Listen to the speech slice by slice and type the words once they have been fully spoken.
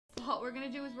what we're going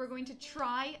to do is we're going to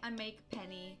try and make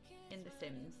Penny in The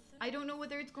Sims. I don't know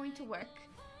whether it's going to work.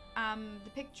 The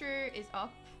picture is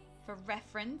up for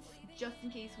reference, just in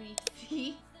case we need to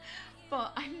see.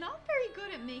 But I'm not very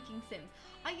good at making Sims.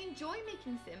 I enjoy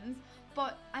making Sims,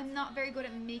 but I'm not very good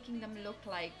at making them look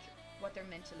like what they're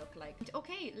meant to look like.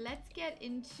 Okay, let's get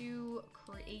into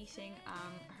creating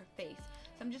her face.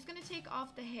 So I'm just gonna take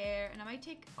off the hair, and I might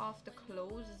take off the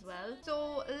clothes as well.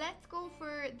 So let's go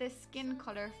for the skin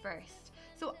color first.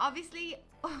 So obviously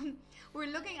we're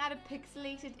looking at a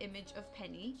pixelated image of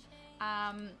Penny,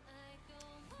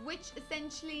 which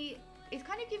essentially is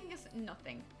kind of giving us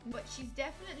nothing, but she's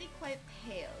definitely quite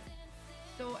pale.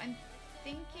 So I'm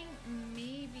thinking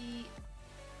maybe,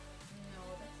 no,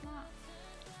 that's not,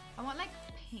 I want like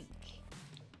pink,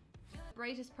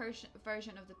 brightest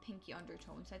version of the pinky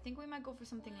undertone. So I think we might go for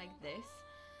something like this.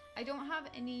 I don't have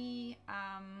any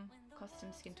custom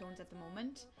skin tones at the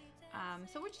moment,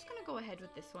 so we're just gonna go ahead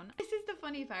with this one. This is the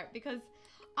funny part, because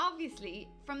obviously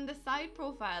from the side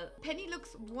profile Penny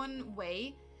looks one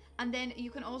way, and then you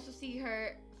can also see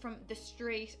her from the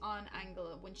straight on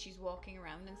angle when she's walking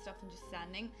around and stuff and just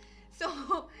standing.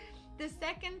 So the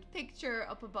second picture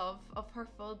up above of her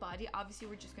full body, obviously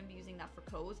we're just going to be using that for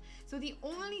clothes. So the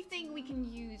only thing we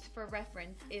can use for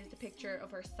reference is the picture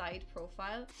of her side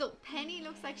profile. So Penny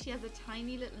looks like she has a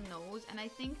tiny little nose, and I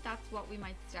think that's what we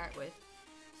might start with.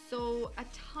 So a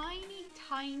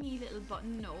tiny little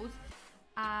button nose.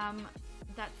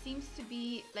 That seems to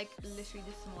be like literally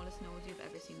the smallest nose you've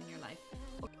ever seen in your life.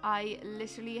 I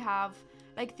literally have,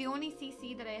 like, the only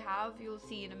CC that I have, you'll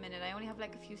see in a minute, I only have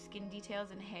like a few skin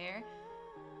details and hair,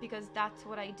 because that's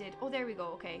what I did. Oh, there we go.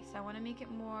 Okay, so I want to make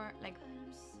it more like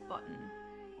button,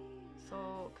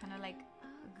 so kind of like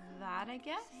that, I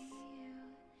guess.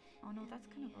 Oh no, that's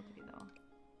kind of ugly though,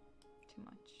 too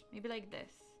much. Maybe like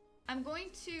this. I'm going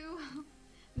to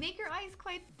make her eyes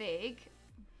quite big,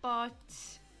 but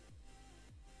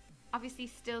obviously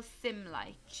still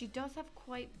sim-like. She does have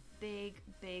quite big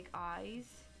eyes,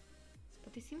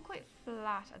 but they seem quite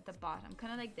flat at the bottom,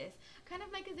 kind of like this, kind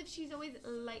of like as if she's always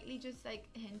lightly just like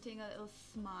hinting a little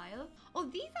smile. Oh,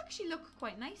 these actually look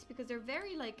quite nice because they're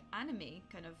very like anime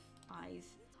kind of eyes.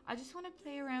 I just want to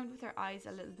play around with her eyes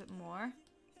a little bit more.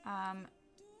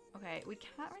 Okay, we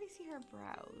can't really see her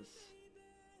brows,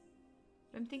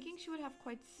 but I'm thinking she would have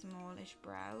quite smallish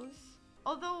brows.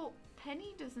 Although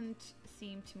Penny doesn't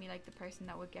seem to me like the person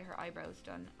that would get her eyebrows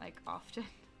done like often.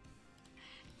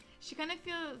 She kind of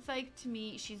feels like, to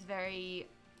me, she's very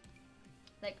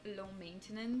like low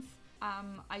maintenance.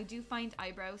 I do find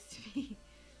eyebrows to be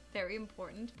very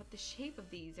important, but the shape of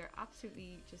these are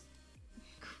absolutely just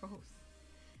gross.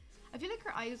 I feel like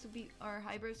her eyes would be, or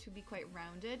eyebrows would be quite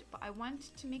rounded, but I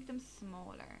want to make them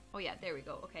smaller. Oh yeah, there we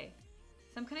go. Okay,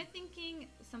 so I'm kind of thinking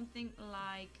something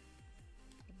like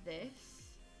this.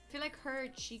 I feel like her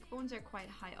cheekbones are quite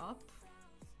high up,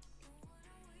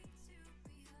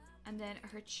 and then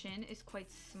her chin is quite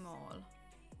small.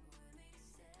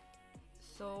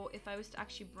 So if I was to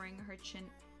actually bring her chin,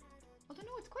 I don't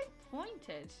know, it's quite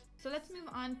pointed. So let's move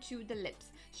on to the lips.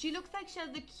 She looks like she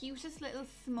has the cutest little,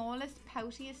 smallest,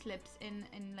 poutiest lips in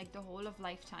like the whole of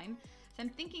Lifetime. So I'm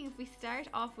thinking if we start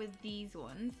off with these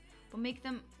ones, we'll make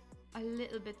them a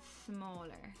little bit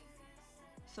smaller.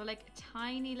 So like a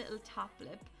tiny little top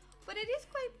lip, but it is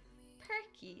quite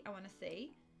perky, I want to say.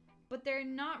 But they're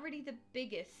not really the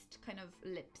biggest kind of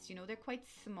lips, you know, they're quite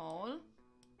small.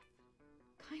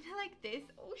 Kind of like this.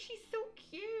 Oh, she's so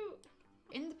cute.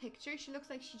 In the picture, she looks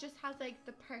like she just has like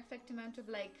the perfect amount of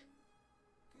like,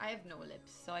 I have no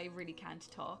lips, so I really can't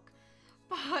talk.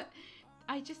 But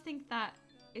I just think that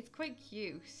it's quite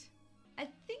cute. I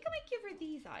think I might give her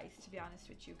these eyes, to be honest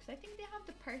with you, because I think they have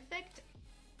the perfect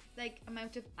like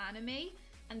amount of anime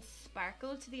and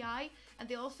sparkle to the eye, and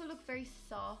they also look very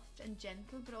soft and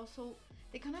gentle, but also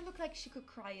they kind of look like she could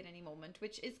cry at any moment,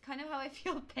 which is kind of how I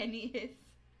feel Penny is.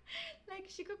 Like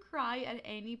she could cry at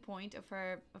any point of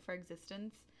her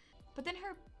existence. But then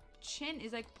her chin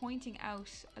is like pointing out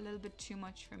a little bit too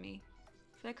much for me.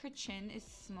 I feel like her chin is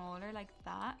smaller like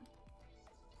that.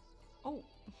 Oh,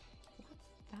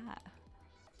 what's that?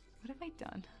 What have I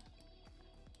done?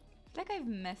 I feel like I've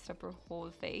messed up her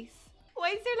whole face. Why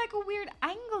is there like a weird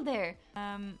angle there?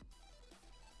 I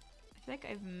feel like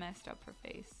I've messed up her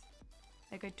face.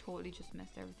 Like I totally just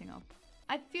messed everything up.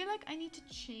 I feel like I need to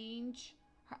change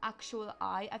her actual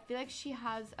eye. I feel like she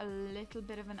has a little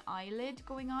bit of an eyelid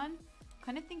going on.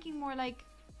 Kind of thinking more like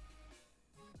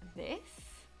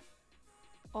this.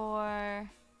 Or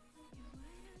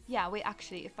yeah, wait,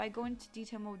 actually, if I go into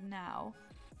detail mode now,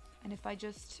 and if I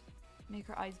just make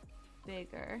her eyes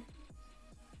bigger,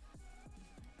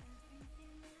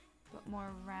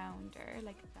 more rounder,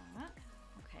 like that.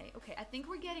 Okay, okay, I think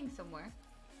we're getting somewhere.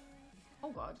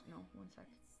 Oh god, no, one sec.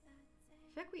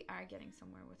 I feel like we are getting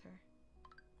somewhere with her.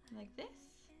 Like this.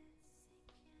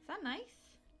 Is that nice?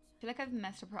 I feel like I've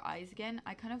messed up her eyes again.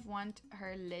 I kind of want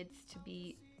her lids to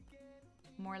be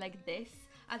more like this,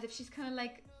 as if she's kind of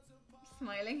like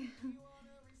smiling.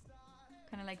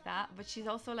 Kind of like that, but she's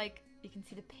also like, you can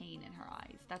see the pain in her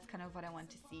eyes. That's kind of what I want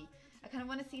to see. I kind of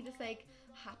want to see this like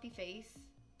happy face,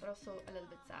 but also a little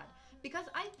bit sad, because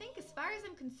I think, as far as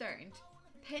I'm concerned,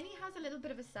 Penny has a little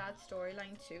bit of a sad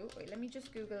storyline too. Wait, let me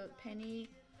just Google Penny.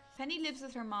 Penny lives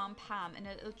with her mom Pam in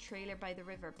a little trailer by the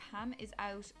river. Pam is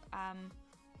out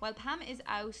while Pam is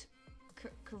out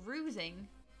carousing.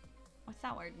 What's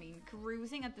that word mean?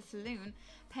 Carousing at the saloon.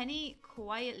 Penny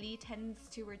quietly tends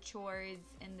to her chores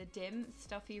in the dim,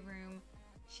 stuffy room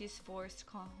she is forced to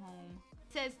call home.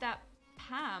 It says that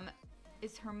Pam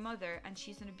is her mother and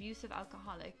she's an abusive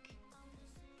alcoholic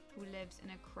who lives in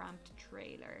a cramped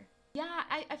trailer. Yeah,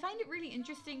 I find it really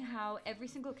interesting how every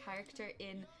single character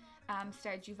in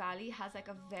Stardew Valley has like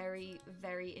a very,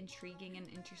 very intriguing and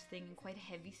interesting and quite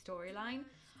heavy storyline.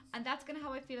 And that's kind of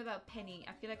how I feel about Penny.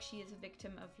 I feel like she is a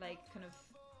victim of like kind of,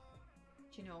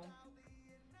 you know,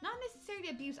 not necessarily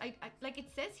abuse. I like, it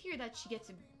says here that she gets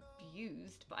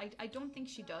abused, but I don't think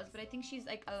she does. But I think she's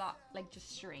like a lot like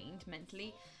just strained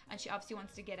mentally, and she obviously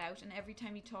wants to get out. And every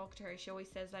time you talk to her, she always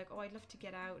says like, oh, I'd love to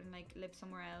get out and like live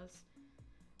somewhere else,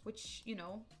 which, you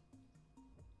know,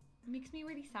 makes me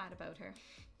really sad about her.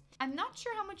 I'm not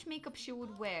sure how much makeup she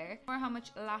would wear or how much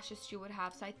lashes she would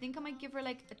have, so I think I might give her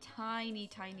like a tiny,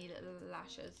 tiny little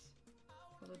lashes.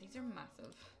 Although these are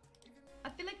massive. I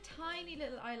feel like tiny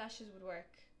little eyelashes would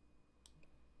work.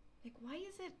 Like, why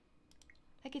is it...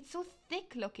 Like, it's so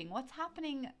thick looking. What's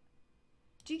happening?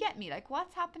 Do you get me? Like,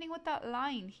 what's happening with that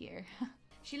line here?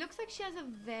 She looks like she has a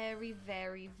very,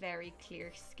 very, very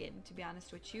clear skin, to be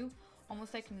honest with you.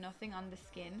 Almost like nothing on the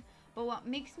skin. But what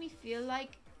makes me feel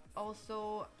like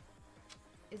also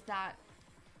is that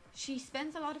she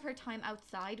spends a lot of her time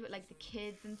outside with like the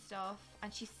kids and stuff,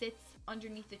 and she sits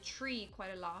underneath a tree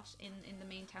quite a lot in the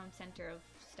main town center of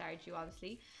Stardew,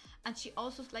 obviously, and she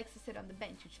also likes to sit on the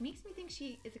bench, which makes me think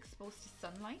she is exposed to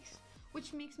sunlight,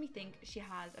 which makes me think she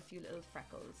has a few little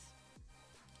freckles.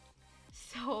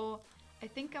 So I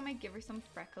think I might give her some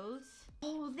freckles.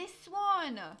 Oh, this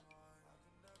one!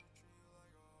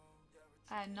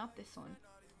 Not this one,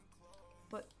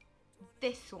 but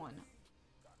this one.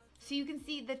 So you can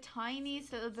see the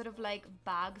tiniest little bit of like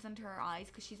bags under her eyes,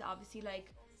 because she's obviously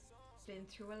like been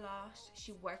through a lot.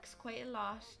 She works quite a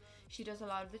lot. She does a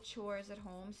lot of the chores at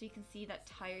home, so you can see that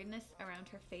tiredness around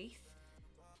her face.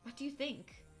 What do you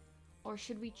think? Or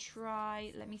should we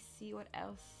try, let me see what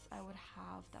else I would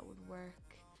have that would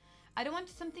work. I don't want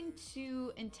something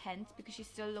too intense because she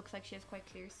still looks like she has quite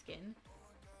clear skin.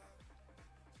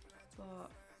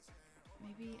 But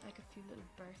maybe like a few little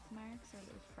birthmarks or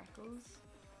little freckles.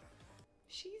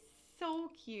 She's so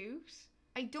cute.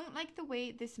 I don't like the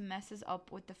way this messes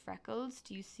up with the freckles.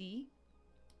 Do you see?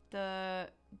 The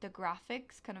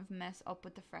graphics kind of mess up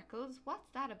with the freckles. What's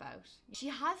that about? She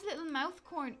has little mouth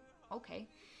corn. Okay.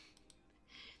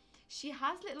 She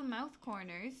has little mouth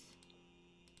corners.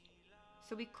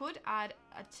 So we could add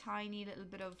a tiny little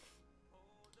bit of...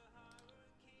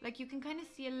 Like, you can kind of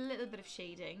see a little bit of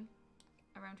shading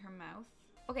around her mouth.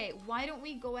 Okay, why don't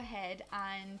we go ahead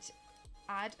and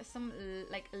add some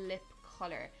like lip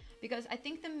color, because I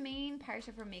think the main part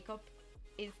of her makeup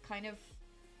is kind of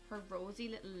her rosy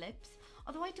little lips,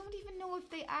 although I don't even know if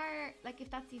they are, like,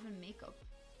 if that's even makeup.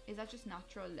 Is that just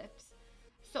natural lips?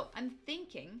 So I'm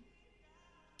thinking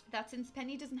that since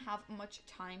Penny doesn't have much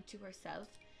time to herself,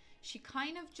 she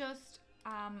kind of just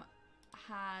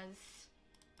has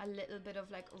a little bit of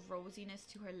like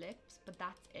rosiness to her lips, but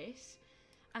that's it.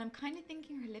 And I'm kind of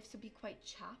thinking her lips would be quite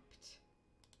chapped.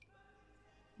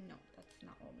 No, that's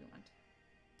not what we want.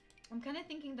 I'm kind of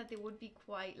thinking that they would be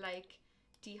quite like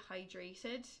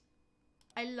dehydrated.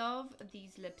 I love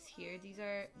these lips here. These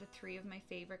are the three of my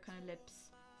favorite kind of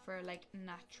lips for like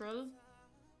natural.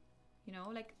 You know,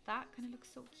 like that kind of looks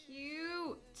so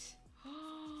cute.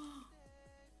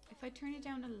 If I turn it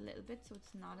down a little bit so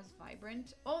it's not as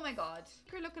vibrant. Oh my god.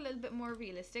 Make her look a little bit more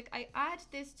realistic. I add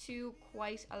this to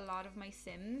quite a lot of my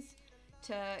Sims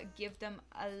to give them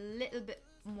a little bit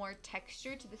more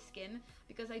texture to the skin,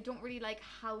 because I don't really like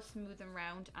how smooth and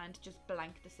round and just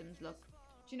blank the Sims look.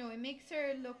 Do you know, it makes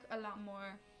her look a lot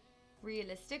more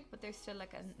realistic, but there's still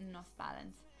like enough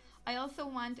balance. I also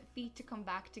want Feet to come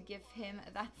back to give him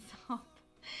that soft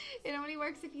It only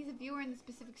works if he's a viewer in the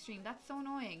specific stream. That's so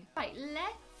annoying. Right,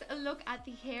 let's look at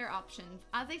the hair options.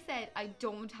 As I said, I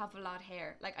don't have a lot of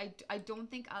hair. Like, I don't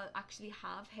think I'll actually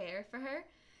have hair for her.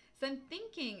 So I'm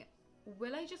thinking,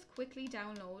 will I just quickly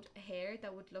download a hair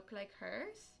that would look like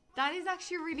hers? That is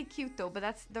actually really cute though, but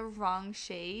that's the wrong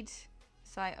shade.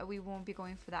 So we won't be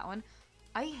going for that one.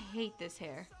 I hate this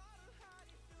hair.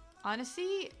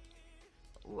 Honestly,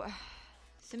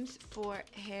 Sims 4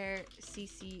 hair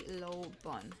CC low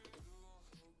bun.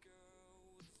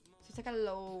 So it's like a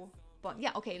low bun.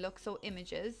 Yeah, okay, look, so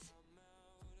images.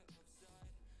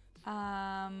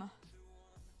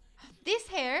 This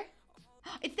hair.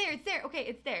 It's there. Okay,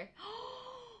 it's there.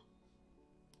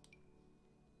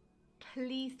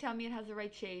 Please tell me it has the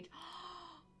right shade.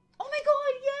 Oh my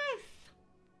god, yes!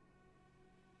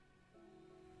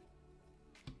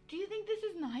 Do you think this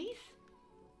is nice?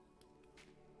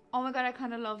 Oh my god, I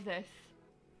kind of love this.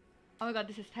 Oh my god,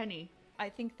 this is Penny. I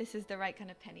think this is the right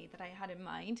kind of Penny that I had in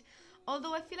mind.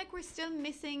 Although I feel like we're still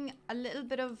missing a little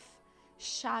bit of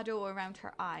shadow around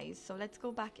her eyes. So let's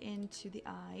go back into the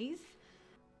eyes.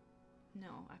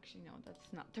 No, actually, no,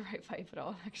 that's not the right vibe at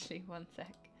all. Actually, one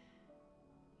sec.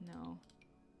 No.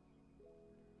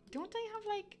 Don't I have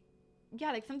like...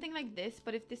 Yeah, like something like this.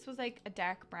 But if this was like a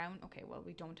dark brown... Okay, well,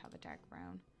 we don't have a dark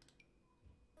brown.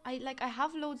 I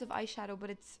have loads of eyeshadow, but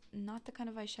it's not the kind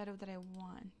of eyeshadow that I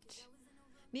want.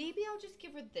 Maybe I'll just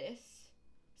give her this.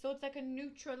 So it's like a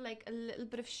neutral, like a little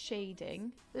bit of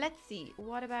shading. Let's see.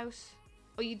 What about...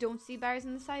 Oh, you don't see bars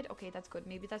on the side? Okay, that's good.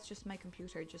 Maybe that's just my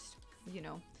computer just, you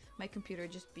know, my computer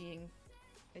just being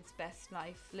its best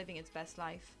life, living its best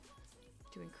life,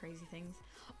 doing crazy things.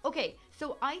 Okay,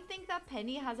 so I think that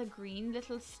Penny has a green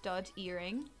little stud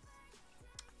earring.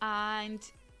 And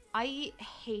I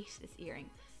hate this earring.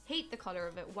 Hate the color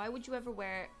of it. Why would you ever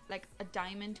wear like a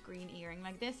diamond green earring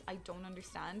like this? I don't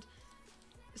understand.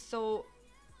 So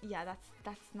yeah,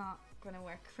 that's not gonna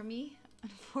work for me,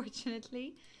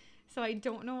 unfortunately. So I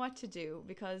don't know what to do,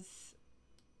 because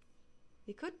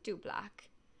we could do black.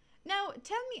 Now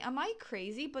tell me, am I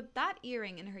crazy? But that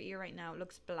earring in her ear right now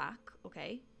looks black,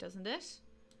 okay, doesn't it?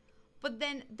 But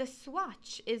then the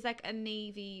swatch is like a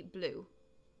navy blue.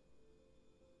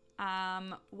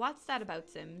 What's that about,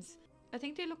 Sims? I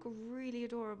think they look really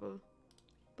adorable.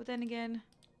 But then again...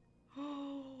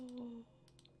 Oh,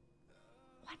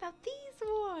 what about these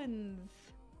ones?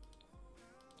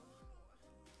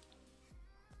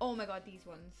 Oh my god, these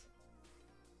ones.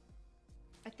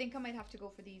 I think I might have to go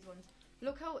for these ones.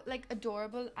 Look how like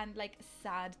adorable and like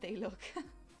sad they look.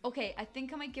 Okay, I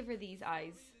think I might give her these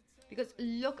eyes. Because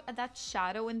look at that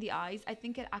shadow in the eyes. I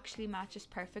think it actually matches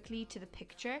perfectly to the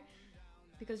picture.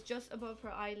 Because just above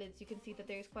her eyelids, you can see that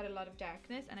there's quite a lot of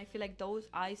darkness. And I feel like those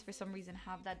eyes, for some reason,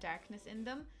 have that darkness in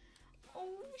them.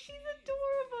 Oh, she's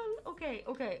adorable.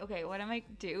 Okay. What I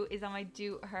might do is I might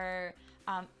do her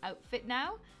outfit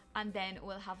now. And then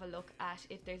we'll have a look at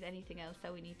if there's anything else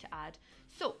that we need to add.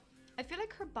 So, I feel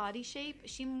like her body shape,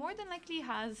 she more than likely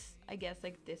has, I guess,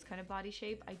 like this kind of body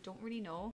shape. I don't really know.